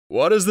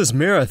What does this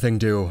mirror thing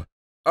do?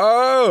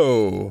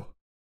 Oh!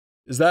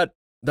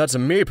 That's a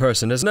me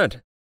person, isn't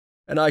it?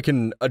 And I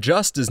can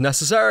adjust as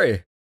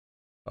necessary.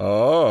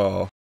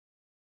 Oh.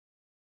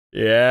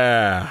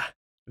 Yeah.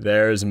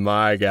 There's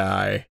my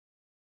guy.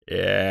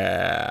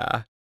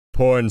 Yeah.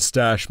 Porn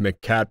stash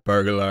McCat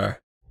burglar.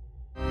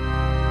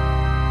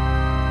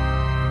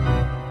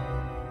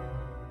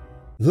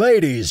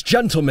 Ladies,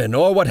 gentlemen,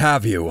 or what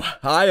have you,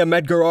 I am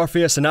Edgar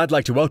Orpheus and I'd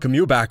like to welcome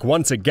you back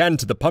once again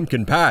to the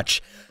Pumpkin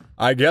Patch.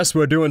 I guess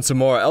we're doing some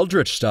more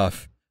Eldritch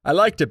stuff. I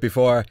liked it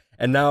before,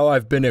 and now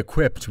I've been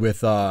equipped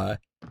with,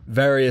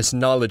 various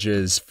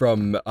knowledges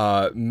from,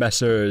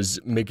 Messrs.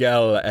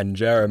 Miguel and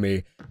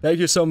Jeremy. Thank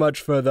you so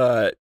much for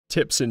the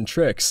tips and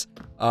tricks.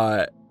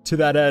 To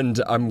that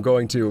end,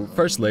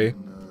 firstly,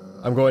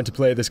 I'm going to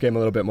play this game a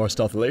little bit more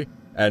stealthily,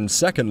 and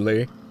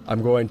secondly,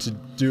 I'm going to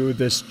do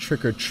this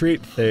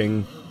trick-or-treat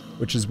thing,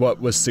 which is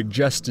what was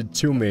suggested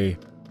to me.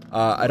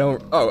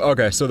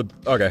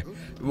 Okay.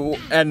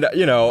 And,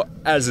 you know,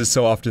 as is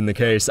so often the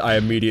case, I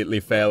immediately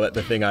fail at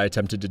the thing I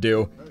attempted to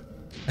do.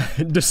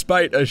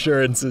 Despite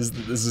assurances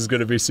that this is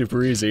gonna be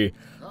super easy.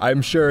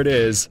 I'm sure it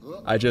is.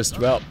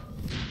 Well...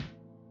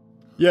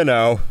 You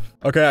know.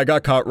 Okay, I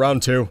got caught,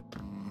 round 2.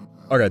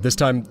 Okay, this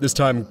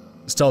time,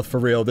 stealth for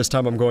real. This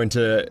time I'm going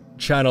to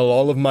channel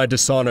all of my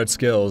Dishonored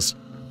skills.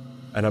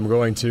 And I'm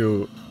going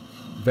to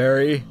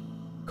very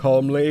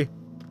calmly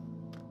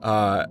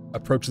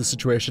approach the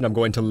situation. I'm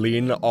going to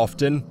lean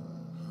often.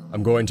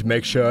 I'm going to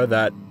make sure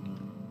that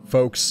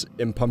folks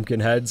in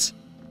pumpkin heads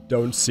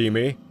don't see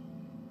me.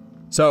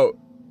 So,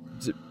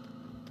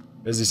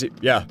 does he see?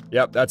 Yeah,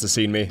 yep, that's a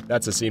seen me.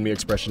 That's a seen me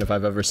expression if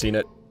I've ever seen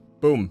it.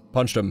 Boom,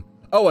 punched him.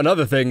 Oh,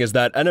 another thing is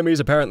that enemies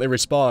apparently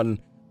respawn,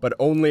 but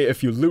only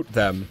if you loot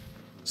them.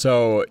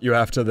 So,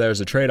 there's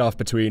a trade-off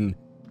between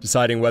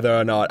deciding whether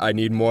or not I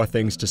need more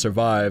things to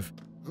survive,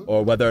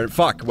 or whether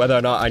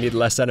or not I need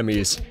less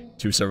enemies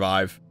to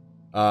survive.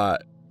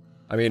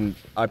 I mean,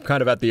 I'm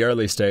kind of at the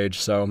early stage,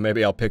 so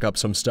maybe I'll pick up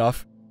some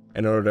stuff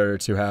in order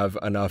to have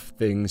enough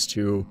things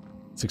to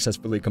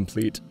successfully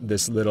complete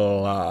this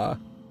little,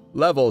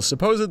 level.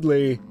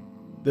 Supposedly,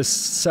 this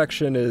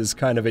section is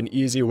kind of an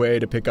easy way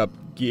to pick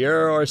up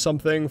gear or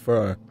something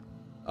for,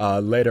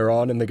 later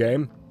on in the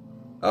game.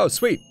 Oh,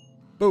 sweet!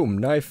 Boom,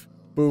 knife.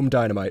 Boom,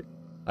 dynamite.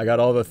 I got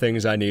all the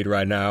things I need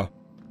right now.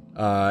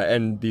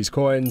 And these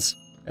coins.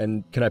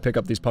 And can I pick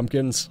up these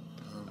pumpkins?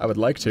 I would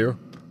like to.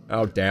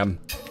 Oh, damn.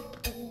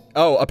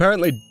 Oh,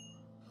 apparently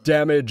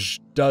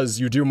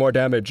you do more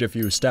damage if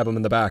you stab them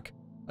in the back.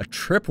 A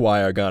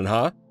tripwire gun,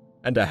 huh?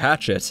 And a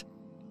hatchet.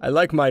 I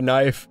like my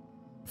knife,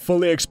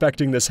 fully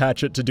expecting this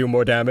hatchet to do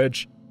more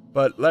damage,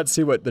 but let's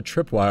see what the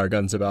tripwire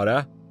gun's about,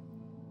 eh?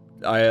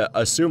 I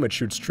assume it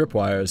shoots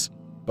tripwires,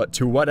 but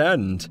to what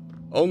end?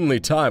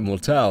 Only time will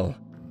tell.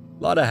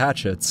 Lot of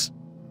hatchets.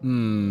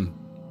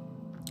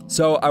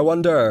 So, I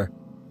wonder...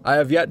 I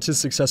have yet to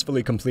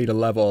successfully complete a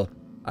level.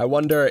 I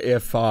wonder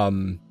if,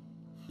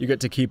 you get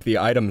to keep the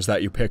items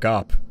that you pick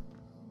up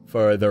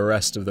for the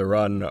rest of the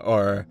run,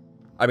 or...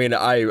 I mean,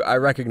 I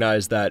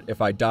recognize that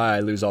if I die, I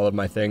lose all of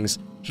my things.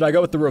 Should I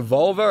go with the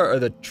revolver or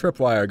the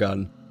tripwire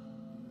gun?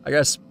 I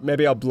guess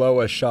maybe I'll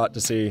blow a shot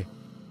to see...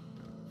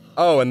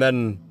 Oh, and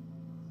then...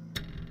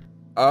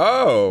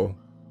 Oh!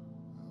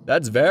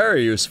 That's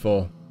very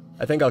useful.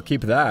 I think I'll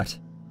keep that.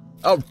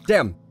 Oh,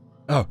 damn!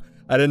 Oh,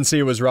 I didn't see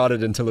it was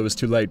rotted until it was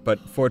too late, but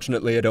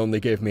fortunately it only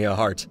gave me a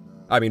heart.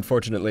 I mean,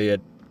 fortunately it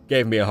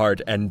gave me a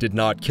heart and did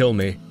not kill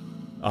me.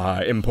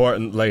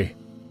 Importantly.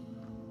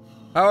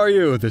 How are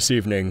you this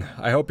evening?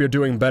 I hope you're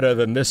doing better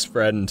than this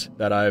friend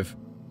that I've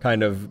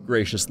kind of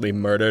graciously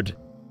murdered.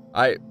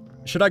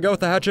 Should I go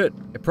with the hatchet?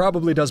 It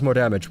probably does more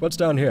damage. What's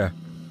down here?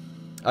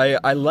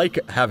 I like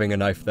having a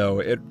knife, though.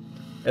 It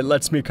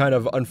lets me kind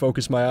of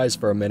unfocus my eyes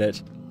for a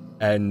minute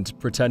and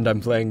pretend I'm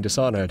playing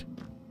Dishonored,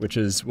 which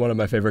is one of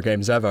my favorite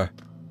games ever.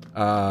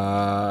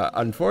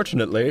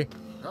 Unfortunately,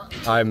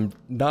 I'm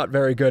not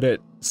very good at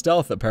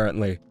stealth,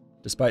 apparently,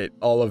 despite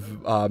all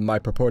of my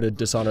purported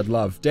Dishonored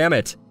love. Damn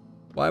it!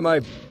 Why am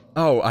I...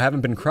 Oh, I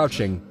haven't been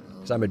crouching,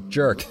 because I'm a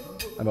jerk.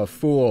 I'm a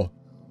fool.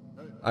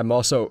 I'm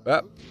also...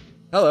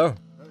 hello.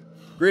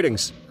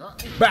 Greetings.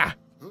 Bah!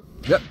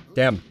 Yep,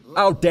 damn.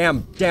 Oh,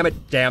 damn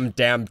it, damn.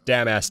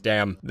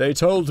 They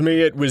told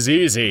me it was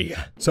easy.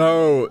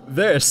 So,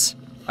 this,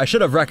 I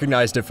should have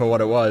recognized it for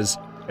what it was.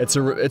 It's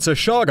a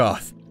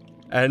Shoggoth.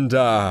 And,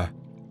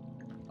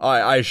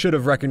 I should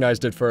have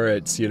recognized it for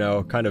its, you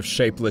know, kind of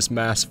shapeless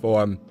mass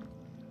form.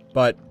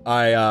 But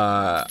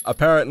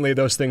apparently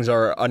those things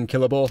are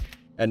unkillable.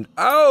 And,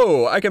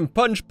 oh, I can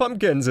punch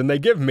pumpkins and they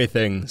give me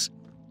things.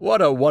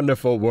 What a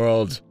wonderful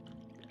world.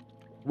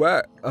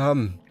 Where,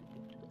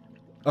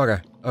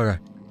 okay.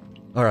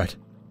 Alright.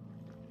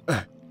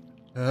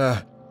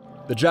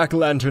 The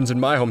jack-o'-lanterns in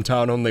my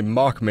hometown only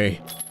mock me.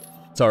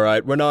 It's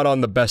alright, we're not on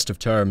the best of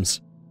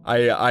terms.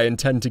 I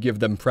intend to give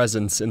them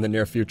presents in the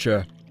near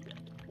future.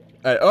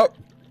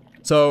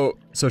 So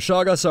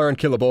Shoggoths are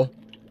unkillable.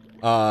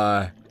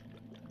 I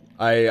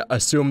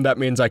assume that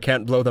means I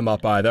can't blow them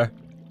up either.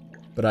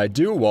 But I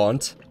do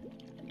want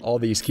all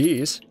these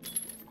keys.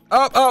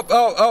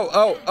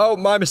 Oh,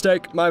 my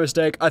mistake.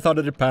 I thought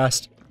it had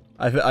passed.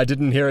 I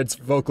didn't hear its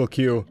vocal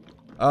cue.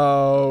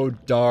 Oh,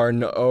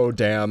 darn. Oh,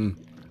 damn.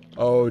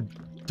 Oh,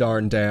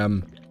 darn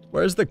damn.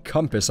 Where's the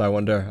compass, I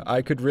wonder?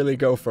 I could really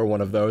go for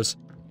one of those.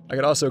 I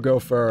could also go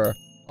for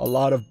a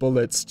lot of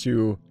bullets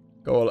to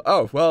go...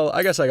 Oh, well,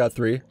 I guess I got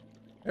 3.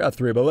 I got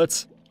 3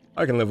 bullets.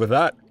 I can live with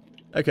that.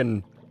 I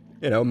can,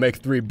 you know, make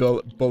 3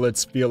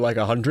 bullets feel like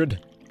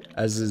 100,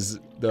 as is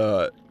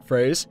the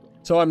phrase.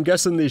 So I'm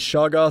guessing these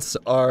Shoggoths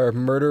are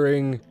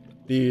murdering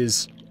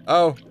these...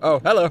 Oh,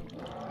 hello.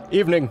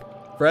 Evening,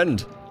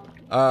 friend.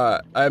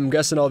 I'm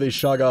guessing all these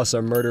Shoggoths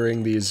are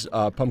murdering these,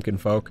 pumpkin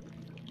folk.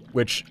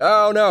 Which,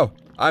 oh no,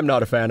 I'm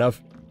not a fan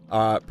of,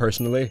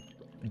 personally.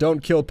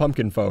 Don't kill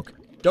pumpkin folk.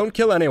 Don't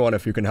kill anyone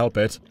if you can help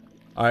it.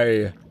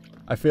 I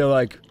feel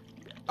like...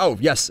 Oh,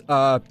 yes,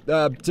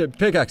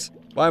 pickaxe.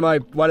 Why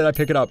did I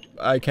pick it up?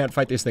 I can't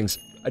fight these things.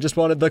 I just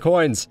wanted the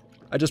coins.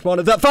 I just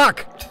wanted the-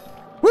 Fuck!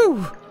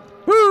 Woo!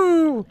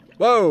 Woo!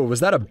 Whoa,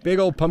 was that a big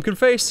old pumpkin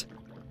face?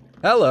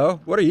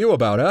 Hello, what are you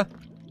about, huh?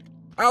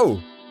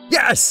 Oh,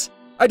 yes!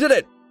 I did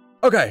it!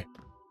 Okay.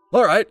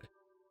 Alright.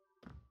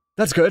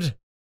 That's good.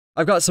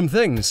 I've got some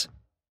things.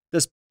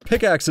 This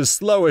pickaxe is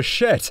slow as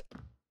shit.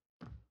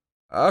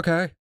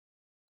 Okay.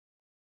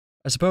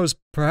 I suppose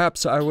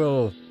perhaps I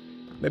will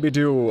maybe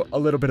do a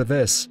little bit of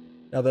this.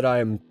 Now that I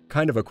am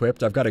kind of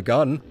equipped, I've got a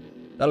gun.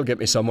 That'll get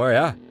me somewhere,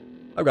 yeah.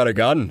 I've got a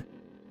gun.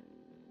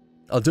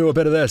 I'll do a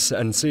bit of this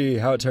and see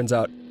how it turns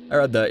out. I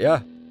read that, yeah.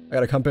 I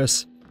got a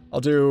compass.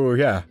 I'll do,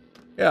 yeah.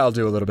 Yeah, I'll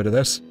do a little bit of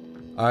this.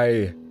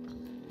 I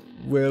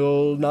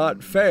will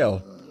not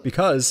fail,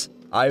 because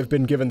I've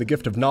been given the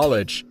gift of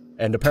knowledge,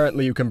 and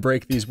apparently you can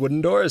break these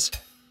wooden doors.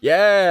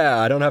 Yeah,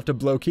 I don't have to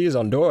blow keys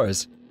on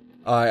doors.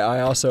 I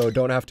also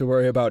don't have to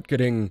worry about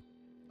getting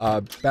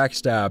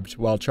backstabbed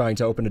while trying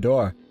to open a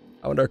door.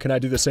 I wonder, can I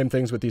do the same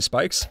things with these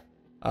spikes?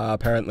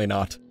 Apparently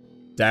not.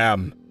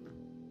 Damn.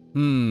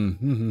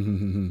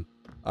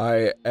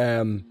 I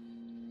am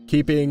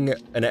keeping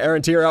an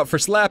errant ear out for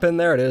slapping.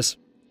 There it is.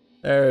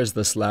 There's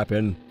the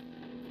slapping.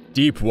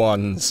 Deep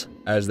ones,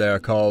 as they're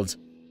called.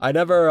 I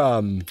never,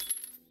 I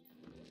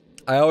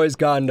always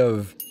kind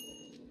of,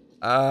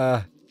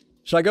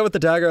 should I go with the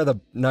dagger or the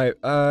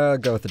knife?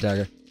 Go with the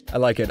dagger. I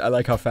like it. I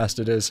like how fast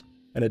it is,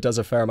 and it does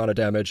a fair amount of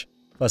damage.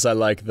 Plus I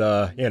like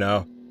the, you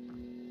know,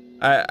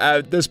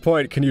 at this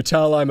point, can you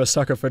tell I'm a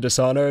sucker for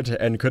Dishonored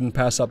and couldn't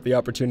pass up the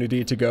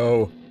opportunity to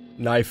go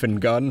knife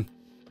and gun?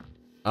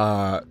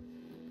 At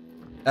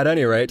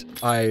any rate,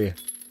 I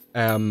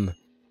am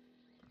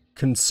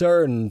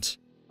concerned,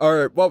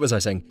 or what was I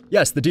saying?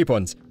 Yes, the deep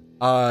ones.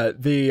 I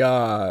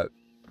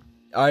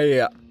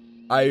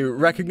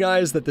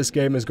recognize that this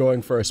game is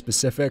going for a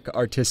specific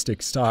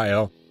artistic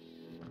style,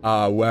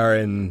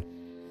 wherein,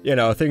 you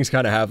know, things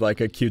kind of have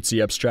like a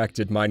cutesy,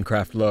 abstracted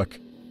Minecraft look.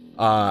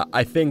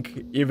 I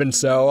think, even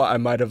so, I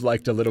might have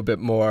liked a little bit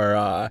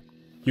more,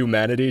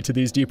 humanity to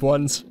these deep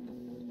ones.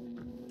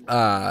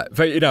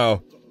 But, you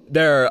know,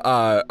 they're,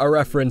 a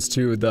reference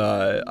to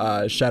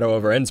the, Shadow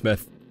over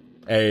Innsmouth,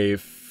 a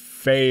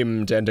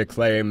famed and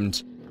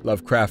acclaimed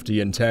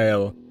Lovecraftian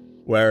tale,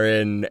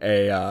 wherein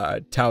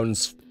a,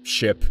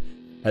 township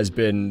has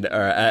been,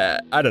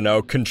 I don't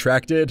know,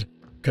 contracted?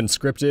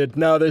 Conscripted?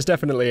 No, there's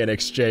definitely an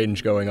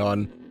exchange going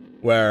on,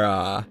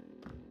 where,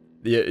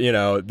 you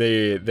know,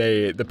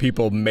 the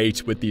people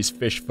mate with these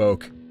fish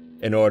folk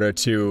in order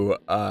to,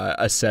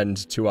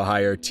 ascend to a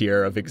higher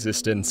tier of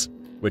existence,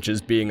 which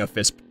is being a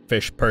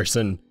fish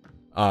person.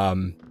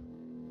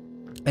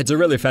 It's a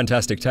really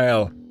fantastic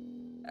tale.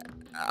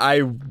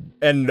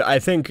 And I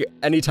think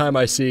anytime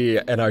I see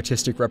an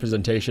artistic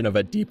representation of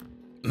a deep,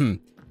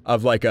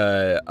 of like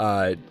a,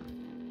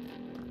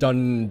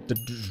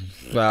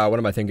 what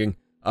am I thinking?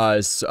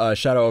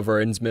 Shadow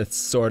over Innsmouth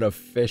sort of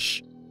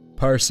fish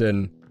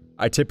person,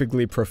 I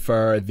typically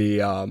prefer the,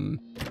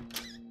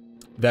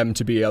 them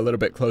to be a little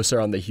bit closer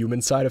on the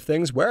human side of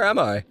things. Where am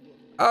I?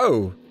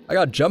 Oh, I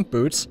got jump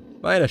boots.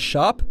 Am I in a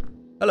shop?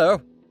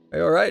 Hello. Are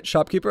you alright,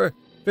 shopkeeper?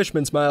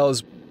 Fishman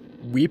smiles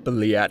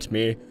weepily at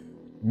me.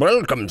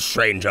 Welcome,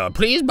 stranger.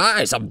 Please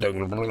buy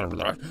something.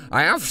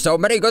 I have so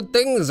many good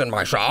things in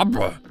my shop.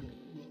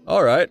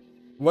 Alright.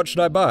 What should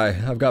I buy?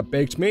 I've got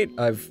baked meat.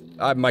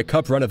 My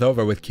cup runneth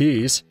over with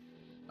keys.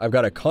 I've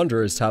got a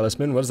conjurer's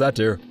talisman. What does that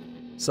do?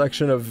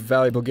 Selection of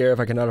valuable gear. If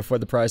I cannot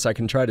afford the price, I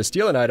can try to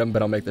steal an item,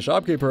 but I'll make the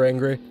shopkeeper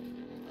angry.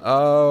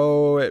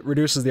 Oh, it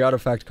reduces the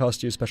artifact cost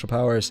to use special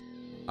powers.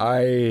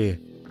 I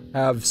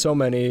have so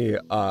many,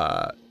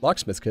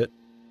 locksmith kit.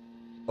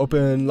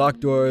 Open lock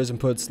doors and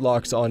puts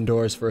locks on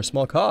doors for a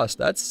small cost.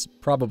 That's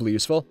probably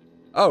useful.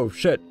 Oh,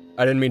 shit.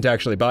 I didn't mean to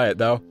actually buy it,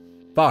 though.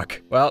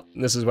 Fuck. Well,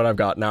 this is what I've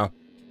got now.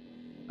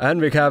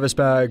 Anvik canvas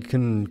bag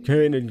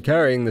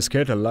carrying this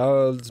kit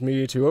allows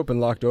me to open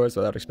lock doors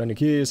without expending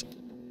keys.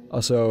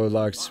 Also,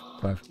 locks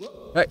 5.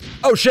 Hey!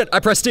 Oh shit! I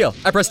pressed steal!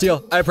 I pressed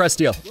steal! I pressed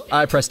steal!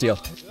 I pressed steal!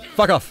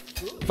 Fuck off!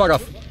 Fuck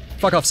off!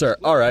 Fuck off, sir!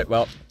 Alright,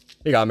 well,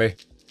 he got me.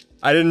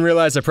 I didn't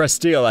realize I pressed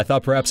steal. I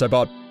thought perhaps I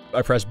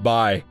pressed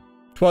buy.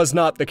 'Twas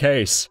not the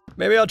case.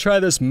 Maybe I'll try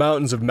this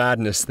Mountains of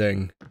Madness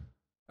thing.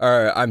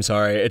 Or, I'm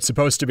sorry, it's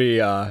supposed to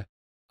be, oh,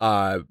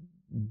 hey,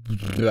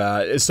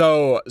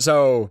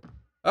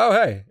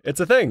 it's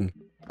a thing.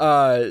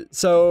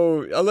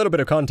 So, a little bit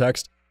of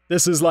context.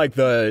 This is like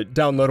the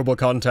downloadable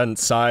content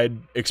side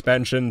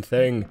expansion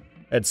thing.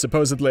 It's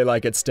supposedly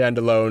like its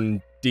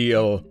standalone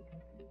deal.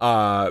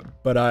 But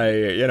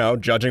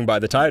judging by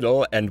the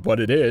title and what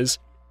it is,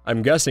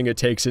 I'm guessing it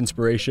takes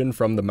inspiration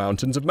from the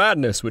Mountains of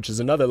Madness, which is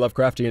another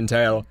Lovecraftian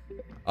tale,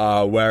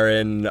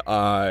 wherein,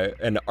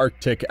 an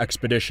Arctic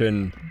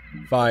expedition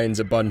finds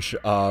a bunch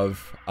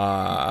of,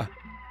 well,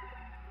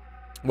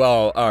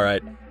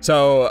 alright.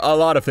 So, a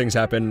lot of things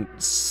happen.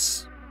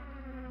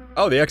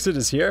 Oh, the exit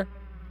is here?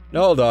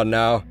 No, hold on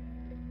now.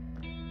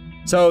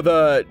 So,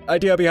 the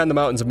idea behind the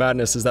Mountains of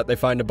Madness is that they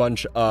find a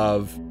bunch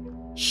of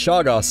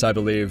Shoggoths, I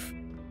believe.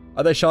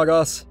 Are they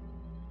Shoggoths?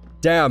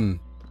 Damn.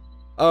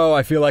 Oh,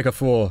 I feel like a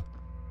fool.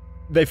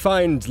 They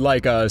find,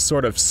 like, a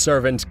sort of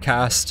servant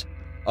caste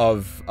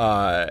of,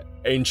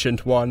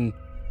 Ancient One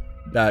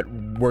that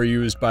were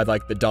used by,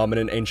 like, the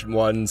dominant Ancient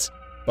Ones,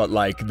 but,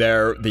 like,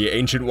 the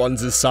Ancient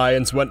Ones'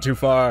 science went too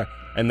far,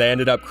 and they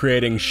ended up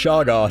creating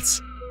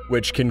Shoggoths,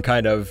 which can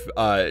kind of,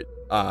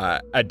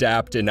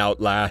 adapt and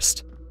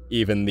outlast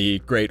even the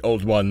great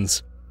old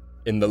ones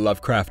in the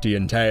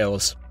Lovecraftian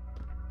tales.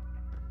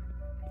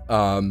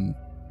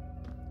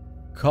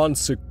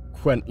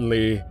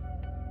 Consequently,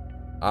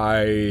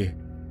 I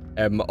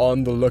am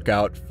on the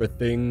lookout for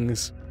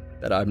things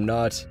that I'm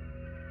not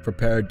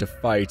prepared to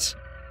fight,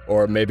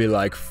 or maybe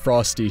like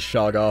frosty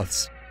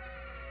Shoggoths.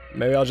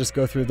 Maybe I'll just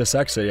go through this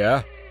exit,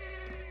 yeah?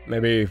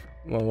 Maybe,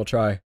 well, we'll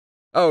try.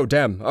 Oh,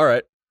 damn,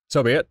 alright.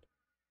 So be it.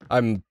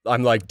 I'm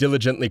like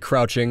diligently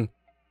crouching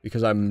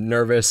because I'm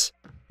nervous.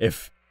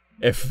 If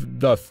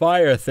the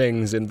fire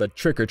things in the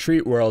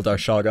trick-or-treat world are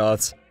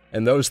Shoggoths,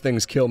 and those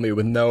things kill me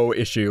with no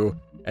issue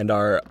and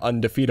are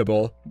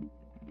undefeatable,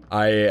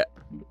 I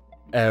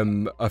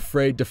am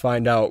afraid to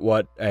find out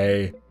what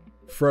a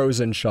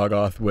frozen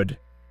Shoggoth would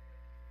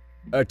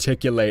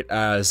articulate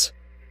as.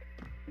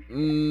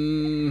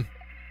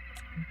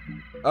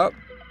 Oh.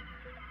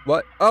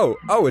 What? Oh,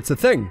 it's a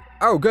thing.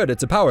 Oh, good,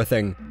 it's a power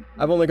thing.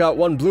 I've only got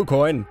one blue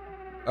coin,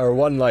 or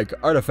one, like,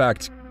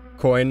 artifact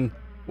coin,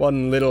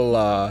 one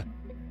little,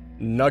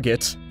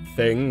 nugget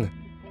thing,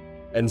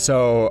 and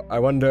so I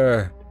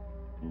wonder,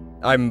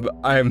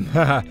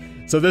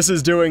 so this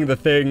is doing the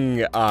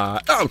thing, oh,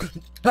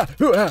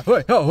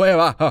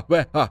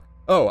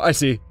 I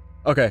see.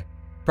 Okay,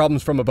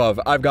 problems from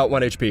above. I've got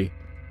 1 HP.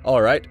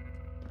 Alright,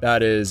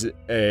 that is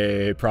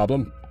a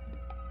problem.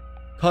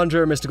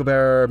 Conjure, mystical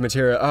bearer,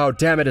 material. Oh,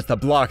 damn it, it's the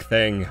block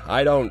thing.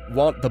 I don't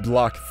want the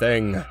block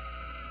thing.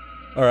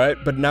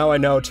 Alright, but now I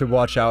know to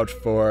watch out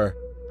for,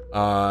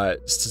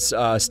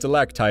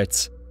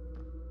 stalactites.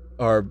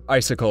 Or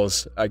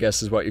icicles, I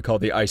guess is what you call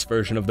the ice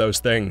version of those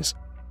things.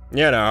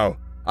 You know,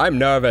 I'm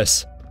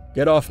nervous.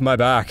 Get off my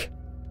back.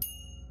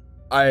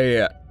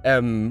 I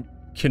am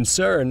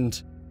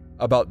concerned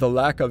about the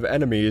lack of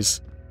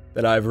enemies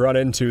that I've run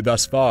into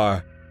thus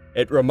far.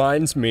 It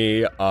reminds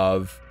me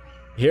of...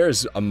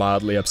 Here's a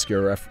mildly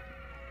obscure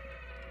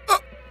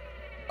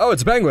Oh,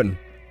 it's a penguin!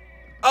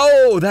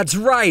 Oh, that's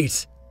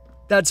right!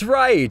 That's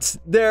right!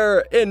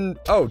 They're in...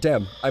 Oh,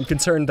 damn. I'm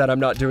concerned that I'm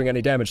not doing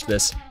any damage to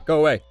this. Go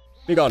away.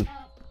 Be gone.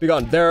 Be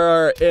gone. There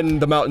are, in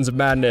the Mountains of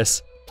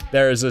Madness,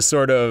 there's a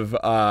sort of,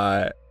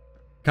 a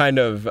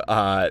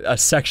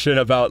section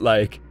about,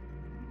 like,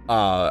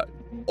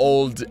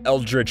 old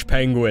Eldritch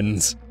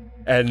penguins.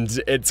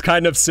 And it's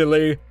kind of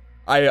silly.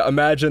 I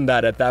imagine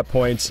that at that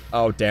point...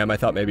 Oh, damn, I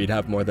thought maybe he'd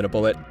have more than a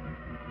bullet.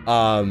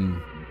 I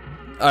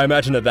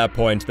imagine at that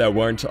point there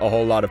weren't a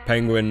whole lot of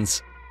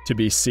penguins to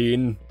be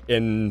seen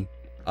in,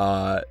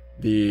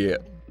 the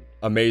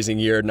amazing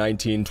year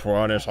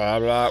 1920,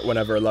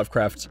 whenever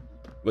Lovecraft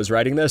was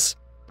writing this.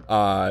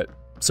 So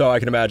I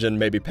can imagine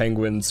maybe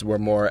penguins were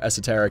more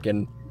esoteric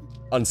and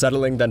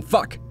unsettling than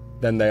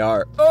they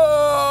are.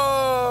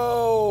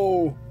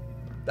 Oh!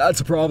 That's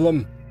a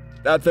problem.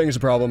 That thing's a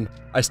problem.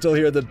 I still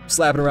hear the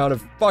slapping around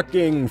of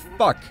fucking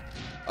fuck.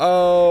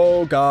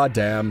 Oh,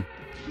 goddamn.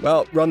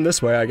 Well, run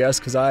this way, I guess,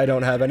 because I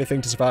don't have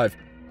anything to survive.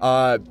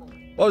 What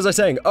was I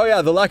saying? Oh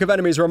yeah, the lack of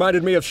enemies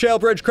reminded me of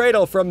Shalebridge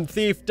Cradle from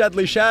Thief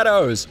Deadly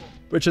Shadows,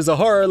 which is a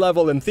horror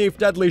level in Thief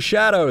Deadly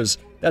Shadows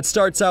that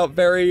starts out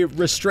very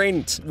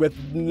restrained with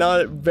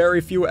not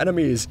very few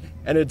enemies,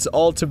 and it's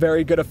all to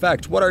very good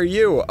effect. What are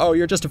you? Oh,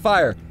 you're just a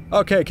fire.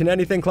 Okay, can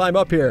anything climb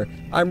up here?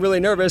 I'm really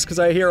nervous because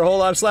I hear a whole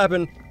lot of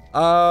slapping.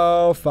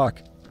 Oh,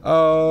 fuck.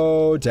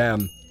 Oh,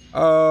 damn.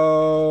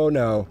 Oh,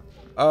 no.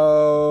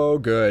 Oh,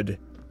 good.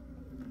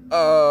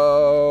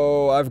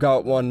 Oh, I've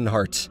got 1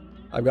 heart.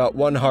 I've got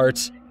 1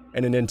 heart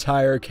and an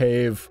entire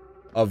cave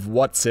of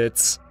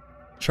whatsits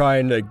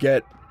trying to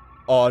get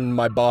on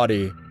my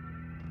body.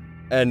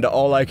 And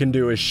all I can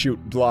do is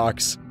shoot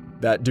blocks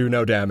that do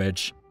no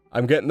damage.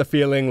 I'm getting the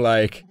feeling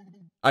like...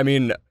 I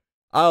mean,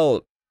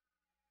 I'll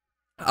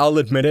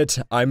admit it,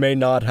 I may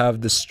not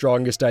have the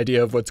strongest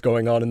idea of what's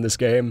going on in this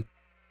game,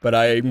 but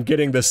I'm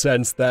getting the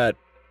sense that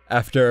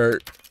after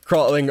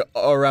crawling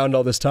around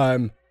all this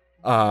time,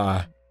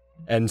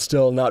 and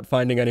still not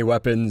finding any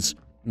weapons.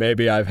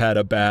 Maybe I've had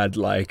a bad,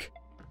 like,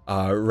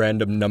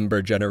 random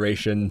number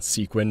generation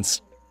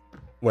sequence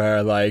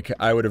where, like,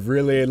 I would have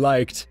really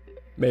liked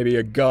maybe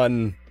a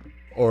gun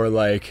or,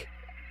 like,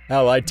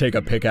 hell, I'd take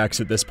a pickaxe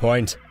at this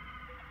point.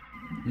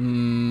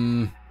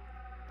 Very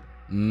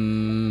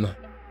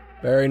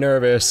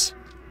nervous.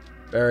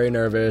 Very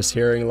nervous,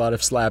 hearing a lot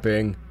of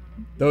slapping.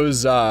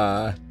 Those,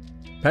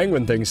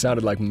 penguin things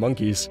sounded like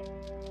monkeys.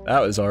 That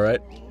was alright.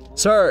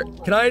 Sir,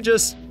 can I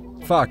just...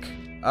 Fuck.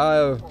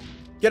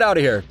 Get out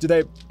of here.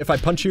 If I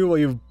punch you, will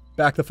you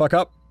back the fuck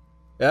up?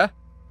 Yeah?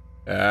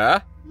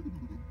 Yeah?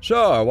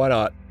 Sure, why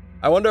not?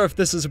 I wonder if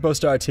this is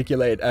supposed to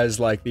articulate as,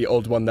 like, the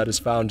old one that is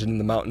found in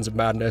the Mountains of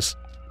Madness.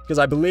 Because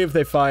I believe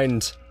they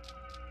find...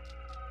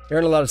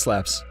 Hearing a lot of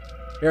slaps.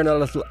 Hearing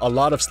a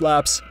lot of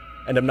slaps,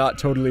 and I'm not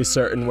totally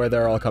certain where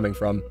they're all coming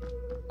from.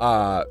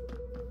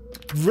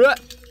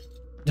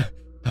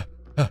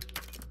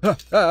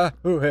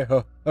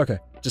 Okay,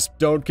 just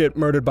don't get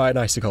murdered by an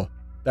icicle.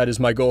 That is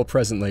my goal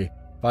presently.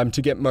 If I'm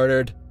to get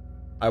murdered,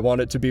 I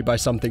want it to be by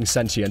something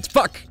sentient.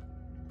 Fuck!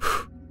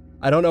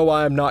 I don't know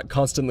why I'm not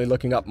constantly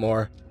looking up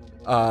more.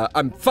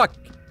 Fuck!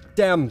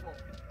 Damn!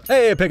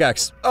 Hey,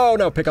 pickaxe! Oh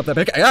no, pick up the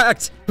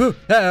pickaxe!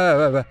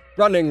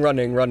 Running,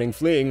 running, running,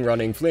 fleeing,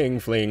 running, fleeing,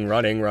 fleeing,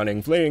 running,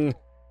 running, fleeing.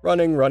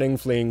 Running, running,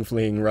 fleeing,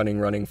 fleeing, running,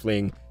 running,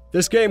 fleeing.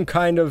 This game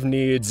kind of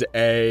needs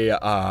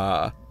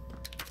a,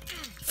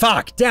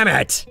 Fuck! Damn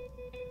it!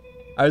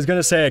 I was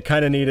gonna say it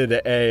kinda needed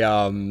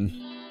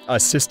a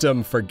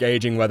system for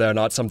gauging whether or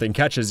not something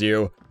catches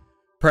you.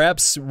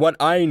 Perhaps what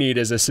I need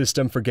is a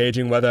system for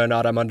gauging whether or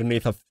not I'm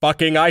underneath a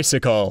fucking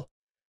icicle.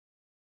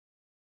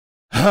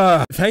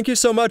 Thank you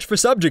so much for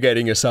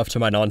subjugating yourself to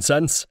my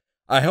nonsense.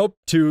 I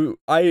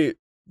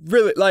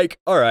really, like,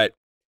 alright,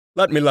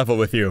 let me level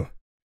with you.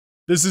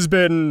 This has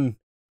been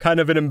kind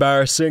of an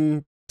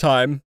embarrassing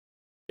time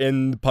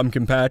in the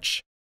Pumpkin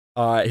Patch,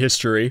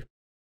 history.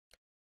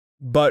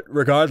 But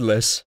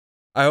regardless,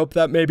 I hope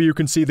that maybe you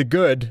can see the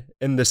good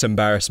in this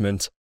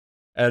embarrassment.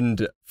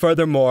 And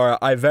furthermore,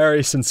 I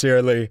very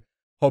sincerely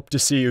hope to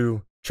see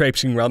you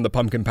traipsing around the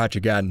Pumpkin Patch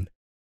again.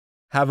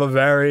 Have a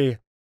very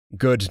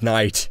good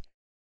night.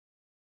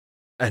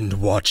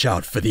 And watch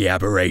out for the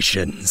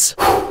aberrations.